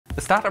A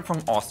startup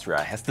from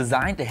Austria has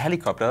designed a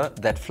helicopter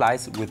that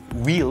flies with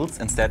wheels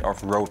instead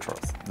of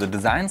rotors. The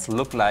designs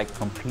look like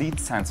complete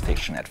science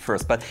fiction at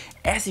first, but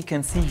as you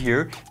can see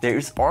here, there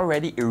is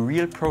already a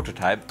real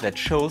prototype that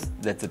shows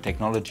that the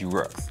technology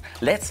works.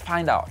 Let's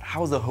find out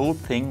how the whole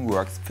thing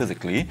works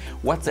physically,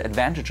 what the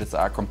advantages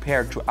are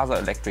compared to other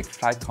electric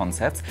flight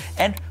concepts,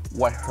 and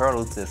what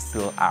hurdles there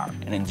still are.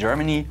 And in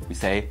Germany, we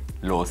say,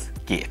 los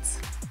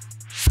geht's.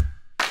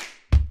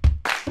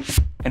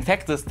 In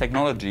fact, this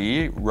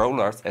technology,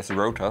 rollers as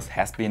rotors,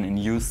 has been in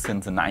use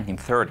since the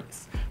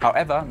 1930s.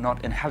 However,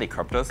 not in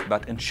helicopters,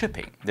 but in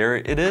shipping. There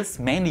it is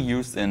mainly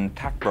used in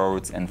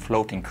tugboats and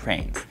floating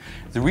cranes.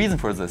 The reason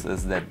for this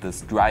is that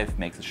this drive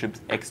makes the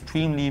ships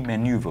extremely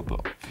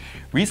maneuverable.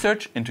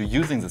 Research into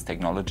using this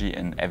technology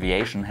in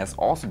aviation has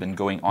also been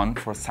going on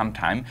for some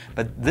time,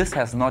 but this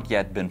has not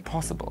yet been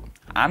possible.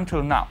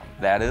 Until now,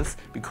 that is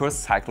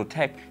because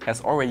CycloTech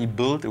has already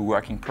built a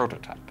working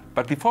prototype.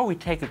 But before we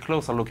take a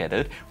closer look at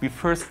it, we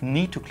first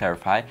need to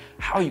clarify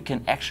how you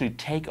can actually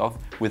take off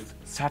with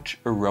such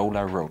a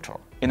roller rotor.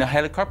 In a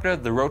helicopter,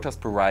 the rotors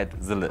provide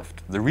the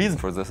lift. The reason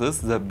for this is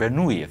the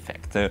Bernoulli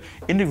effect. The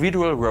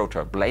individual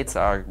rotor blades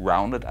are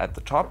rounded at the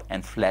top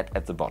and flat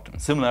at the bottom,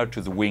 similar to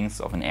the wings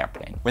of an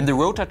airplane. When the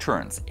rotor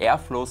turns, air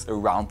flows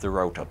around the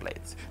rotor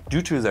blades.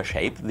 Due to their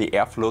shape, the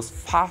air flows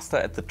faster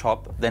at the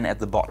top than at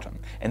the bottom.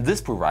 And this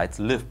provides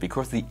lift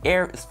because the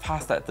air is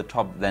faster at the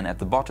top than at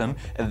the bottom.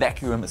 A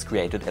vacuum is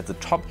created at the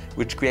top,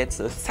 which creates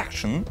a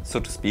suction, so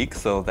to speak,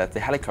 so that the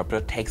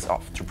helicopter takes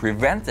off. To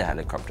prevent the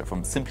helicopter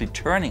from simply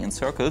turning in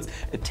circles,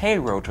 a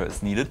tail rotor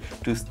is needed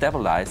to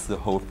stabilize the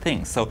whole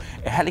thing. So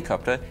a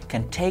helicopter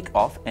can take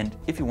off, and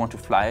if you want to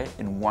fly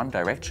in one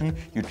direction,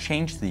 you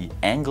change the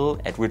angle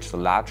at which the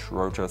large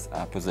rotors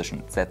are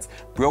positioned. That's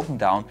broken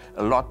down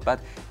a lot, but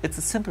it's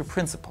a simple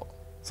principle.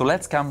 So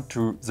let's come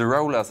to the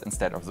rollers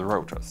instead of the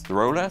rotors. The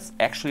rollers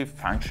actually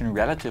function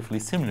relatively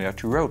similar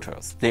to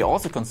rotors. They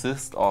also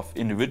consist of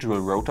individual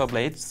rotor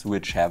blades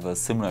which have a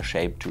similar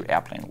shape to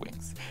airplane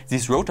wings.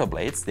 These rotor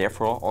blades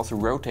therefore also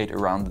rotate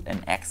around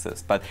an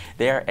axis, but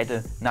they are at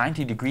a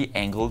 90-degree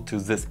angle to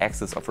this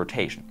axis of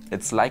rotation.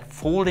 It's like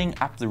folding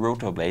up the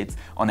rotor blades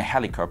on a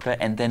helicopter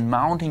and then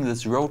mounting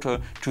this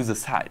rotor to the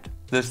side.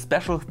 The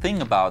special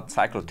thing about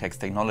CycloTech's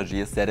technology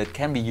is that it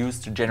can be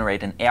used to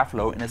generate an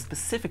airflow in a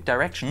specific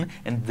direction,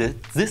 and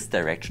this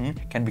direction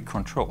can be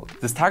controlled.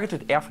 This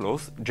targeted airflow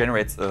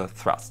generates a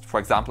thrust, for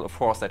example a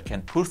force that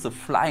can push the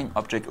flying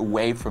object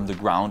away from the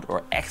ground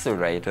or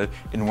accelerate it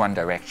in one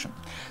direction.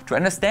 To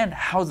understand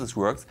how this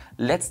works,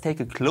 let's take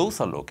a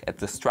closer look at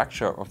the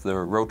structure of the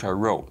rotor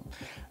roll.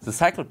 The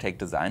CycloTech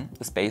design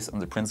is based on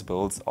the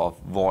principles of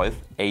Wolf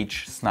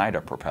H. Snyder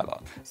propeller.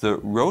 The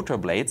rotor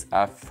blades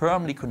are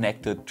firmly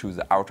connected to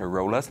the outer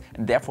rollers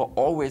and therefore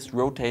always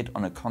rotate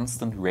on a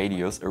constant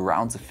radius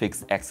around the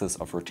fixed axis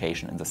of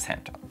rotation in the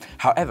center.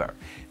 However,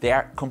 they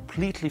are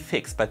completely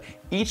fixed, but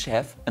each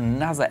have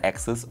another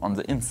axis on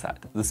the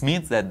inside. This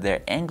means that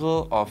their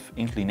angle of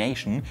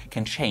inclination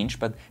can change,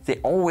 but they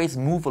always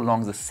move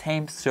along the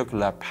same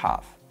circular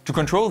path. To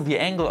control the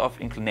angle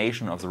of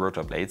inclination of the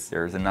rotor blades,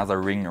 there is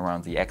another ring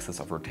around the axis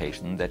of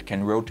rotation that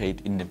can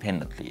rotate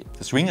independently.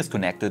 This ring is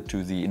connected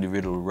to the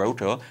individual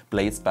rotor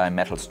blades by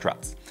metal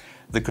struts.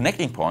 The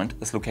connecting point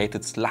is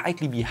located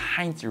slightly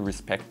behind the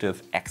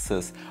respective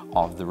axis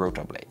of the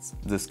rotor blades.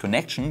 This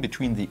connection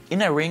between the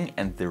inner ring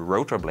and the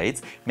rotor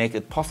blades makes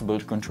it possible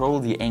to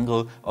control the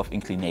angle of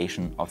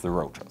inclination of the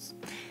rotors.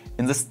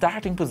 In the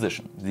starting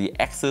position, the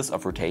axis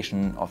of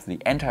rotation of the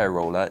entire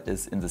roller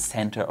is in the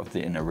center of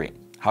the inner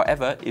ring.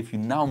 However, if you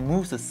now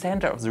move the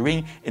center of the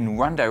ring in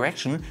one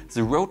direction,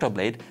 the rotor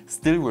blade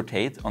still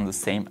rotates on the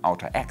same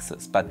outer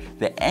axis, but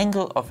the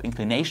angle of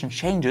inclination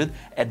changes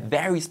at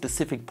very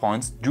specific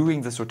points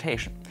during this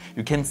rotation.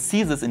 You can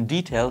see this in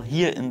detail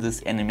here in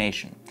this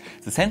animation.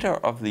 The center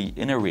of the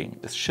inner ring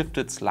is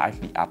shifted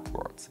slightly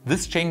upwards.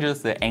 This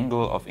changes the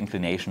angle of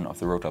inclination of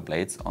the rotor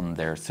blades on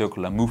their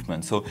circular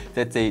movement so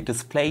that they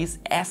displace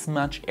as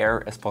much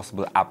air as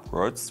possible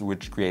upwards,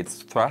 which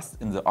creates thrust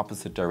in the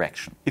opposite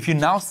direction. If you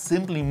now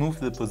simply move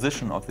the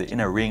position of the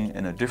inner ring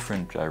in a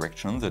different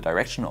direction, the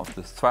direction of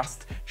the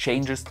thrust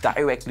changes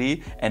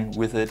directly, and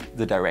with it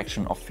the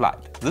direction of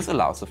flight. This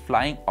allows the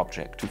flying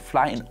object to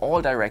fly in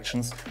all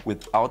directions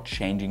without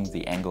changing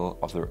the angle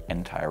of the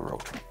entire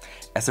rotor.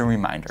 As a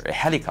reminder, a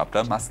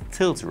helicopter must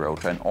tilt the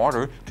rotor in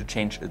order to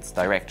change its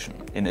direction.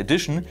 In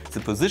addition,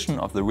 the position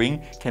of the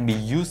ring can be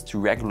used to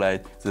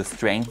regulate the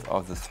strength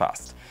of the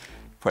thrust.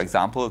 For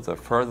example, the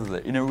further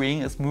the inner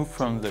ring is moved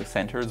from the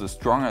center, the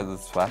stronger the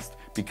thrust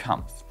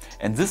becomes.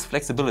 And this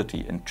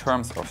flexibility in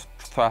terms of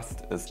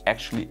thrust is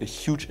actually a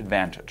huge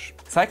advantage.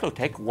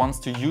 CycloTech wants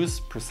to use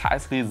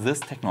precisely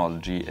this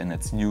technology in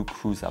its new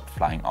cruise-up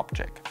flying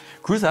object.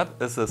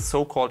 Cruise-up is a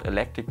so-called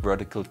electric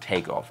vertical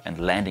takeoff and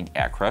landing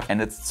aircraft,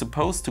 and it's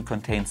supposed to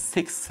contain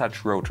 6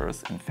 such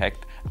rotors. In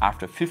fact,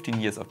 after 15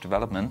 years of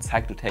development,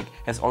 CycloTech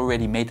has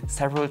already made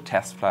several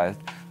test flights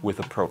with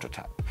a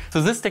prototype.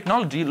 So this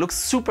technology looks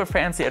super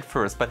fancy at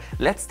first, but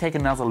let's take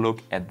another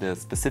look at the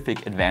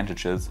specific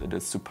advantages it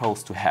is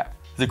supposed to have.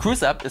 The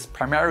cruise up is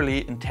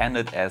primarily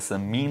intended as a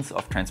means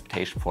of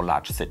transportation for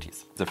large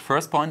cities. The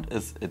first point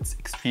is its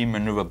extreme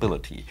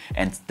maneuverability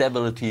and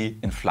stability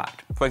in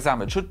flight. For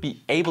example, it should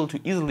be able to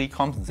easily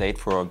compensate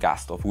for a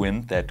gust of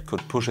wind that could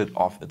push it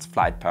off its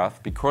flight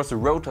path, because the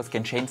rotors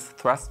can change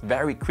thrust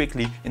very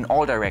quickly in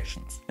all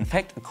directions. In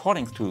fact,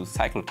 according to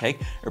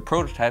CycloTech, a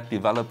prototype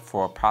developed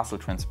for parcel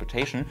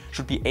transportation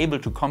should be able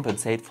to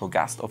compensate for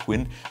gusts of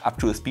wind up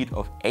to a speed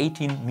of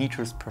 18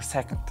 meters per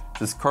second.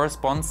 This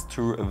corresponds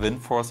to a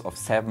wind force of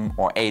 7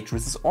 or 8,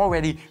 which is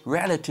already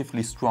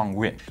relatively strong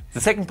wind.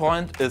 The second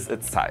point is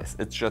its size.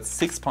 It's just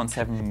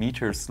 6.7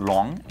 meters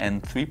long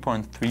and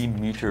 3.3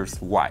 meters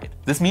wide.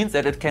 This means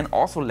that it can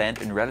also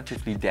land in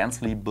relatively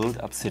densely built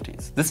up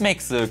cities. This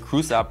makes the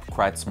cruise up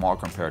quite small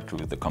compared to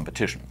the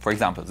competition. For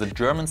example, the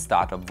German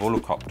startup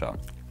Volocopter,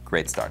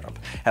 great startup,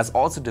 has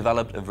also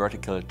developed a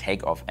vertical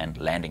takeoff and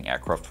landing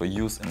aircraft for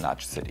use in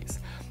large cities,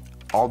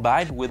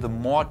 albeit with a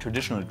more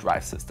traditional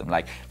drive system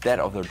like that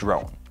of the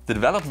drone. The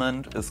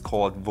development is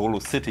called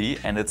VoloCity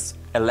and it's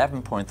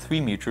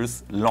 11.3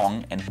 meters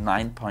long and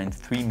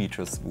 9.3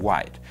 meters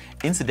wide.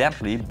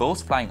 Incidentally,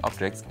 both flying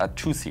objects are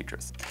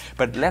two-seaters.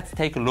 But let's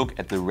take a look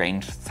at the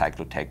range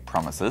CycloTech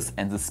promises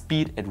and the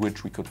speed at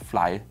which we could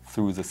fly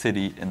through the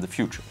city in the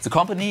future. The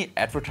company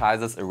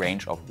advertises a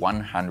range of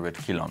 100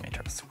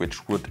 kilometers,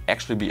 which would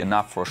actually be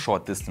enough for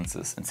short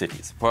distances in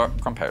cities. For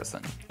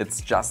comparison,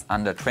 it's just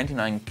under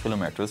 29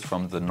 kilometers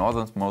from the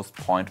northernmost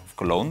point of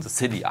Cologne, the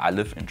city I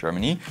live in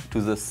Germany, to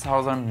the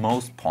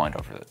southernmost point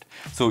of it.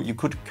 So you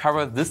could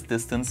cover this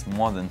distance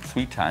more than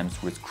 3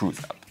 times with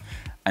cruise up.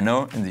 I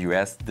know in the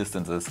US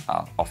distances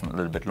are often a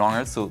little bit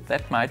longer, so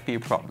that might be a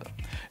problem.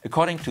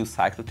 According to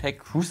CycloTech,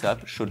 cruise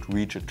up should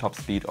reach a top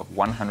speed of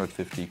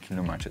 150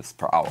 km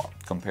per hour.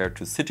 Compared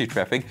to city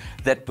traffic,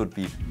 that would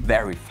be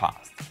very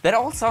fast. That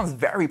all sounds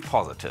very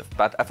positive,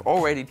 but I've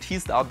already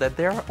teased out that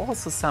there are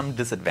also some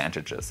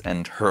disadvantages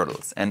and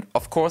hurdles. And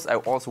of course, I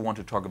also want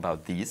to talk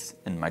about these.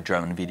 In my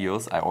German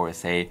videos, I always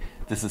say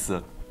this is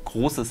a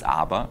großes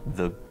Aber,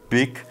 the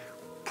big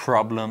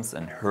problems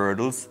and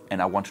hurdles, and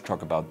I want to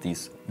talk about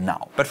these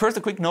now. But first,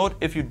 a quick note: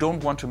 if you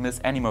don't want to miss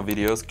any more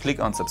videos, click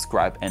on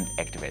subscribe and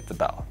activate the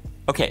bell.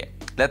 Okay,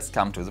 let's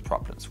come to the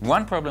problems.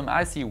 One problem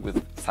I see with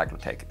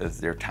CycloTech is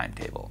their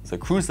timetable. The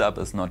cruise up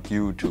is not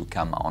due to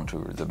come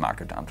onto the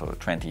market until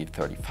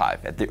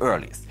 2035 at the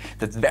earliest.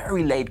 That's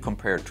very late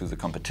compared to the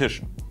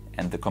competition.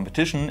 And the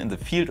competition in the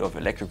field of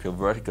electrical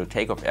vertical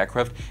takeoff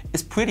aircraft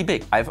is pretty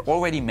big. I've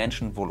already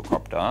mentioned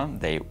Volocopter.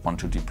 They want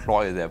to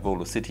deploy their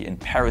VoloCity in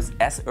Paris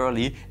as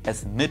early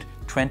as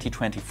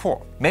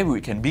mid-2024. Maybe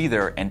we can be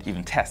there and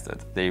even test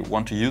it. They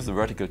want to use a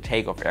vertical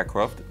takeoff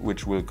aircraft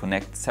which will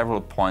connect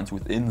several points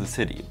within the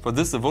city. For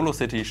this, the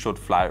VoloCity should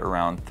fly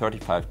around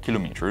 35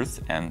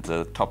 kilometers and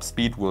the top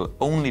speed will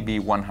only be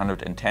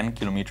 110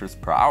 kilometers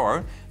per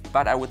hour.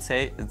 But I would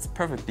say it's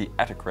perfectly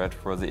adequate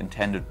for the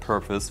intended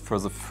purpose for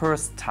the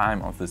first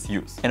time of this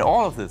use. And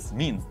all of this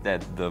means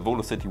that the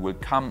VoloCity will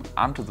come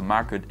onto the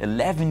market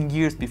 11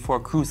 years before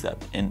cruise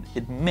up, and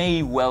it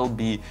may well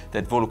be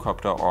that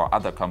Volocopter or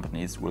other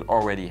companies will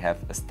already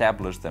have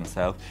established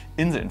themselves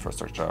in the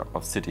infrastructure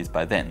of cities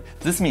by then.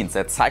 This means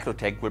that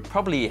CycloTech will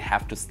probably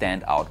have to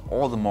stand out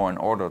all the more in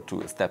order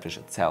to establish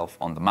itself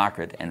on the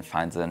market and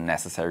find the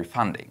necessary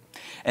funding.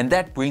 And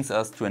that brings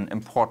us to an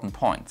important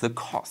point: the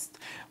cost.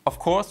 Of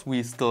course,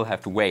 we still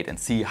have to wait and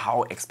see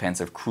how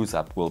expensive cruise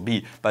up will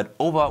be, but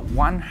over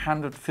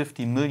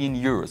 150 million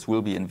euros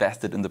will be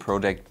invested in the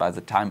project by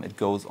the time it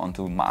goes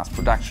onto mass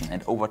production,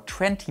 and over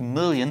 20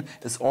 million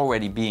is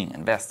already being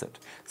invested.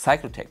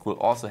 CycloTech will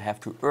also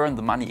have to earn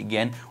the money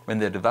again when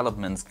their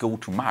developments go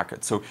to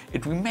market, so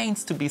it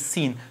remains to be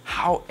seen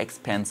how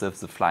expensive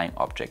the flying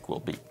object will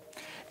be.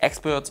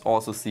 Experts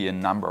also see a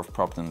number of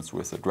problems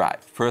with the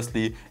drive.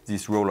 Firstly,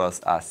 these rollers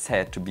are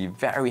said to be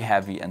very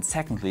heavy, and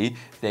secondly,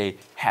 they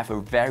have a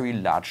very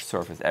large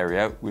surface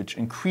area which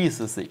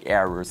increases the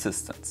air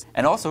resistance.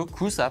 And also,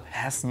 cruise up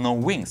has no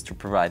wings to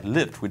provide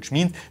lift, which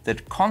means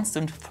that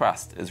constant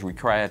thrust is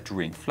required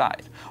during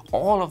flight.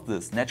 All of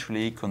this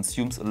naturally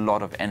consumes a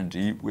lot of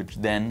energy, which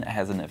then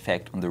has an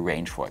effect on the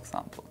range, for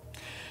example.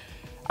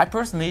 I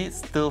personally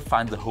still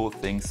find the whole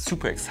thing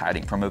super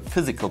exciting from a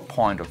physical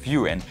point of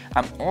view, and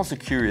I'm also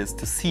curious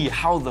to see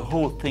how the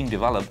whole thing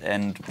developed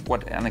and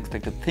what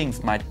unexpected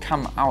things might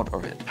come out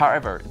of it.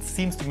 However, it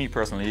seems to me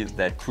personally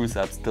that cruise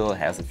up still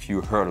has a few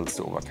hurdles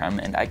to overcome,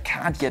 and I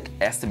can't yet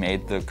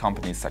estimate the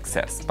company's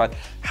success. But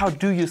how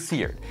do you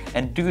see it?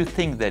 And do you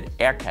think that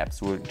air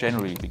cabs will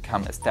generally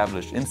become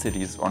established in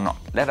cities or not?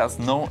 Let us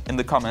know in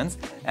the comments,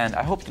 and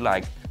I hope you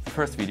liked the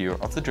first video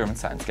of the German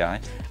Science Guy,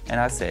 and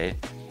I say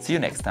see you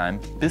next time.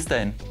 Bis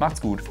dahin, macht's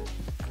gut,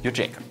 your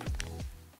Jacob.